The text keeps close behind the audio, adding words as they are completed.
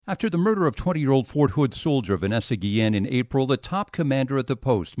After the murder of 20-year-old Fort Hood soldier Vanessa Guillen in April, the top commander at the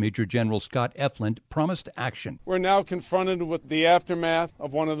post, Major General Scott Eflin, promised action. We're now confronted with the aftermath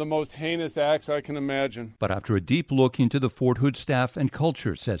of one of the most heinous acts I can imagine. But after a deep look into the Fort Hood staff and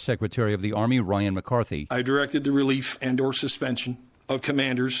culture, says Secretary of the Army Ryan McCarthy, I directed the relief and/or suspension of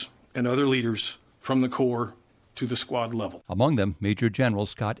commanders and other leaders from the Corps to the squad level. Among them, Major General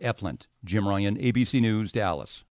Scott Eflin. Jim Ryan, ABC News, Dallas.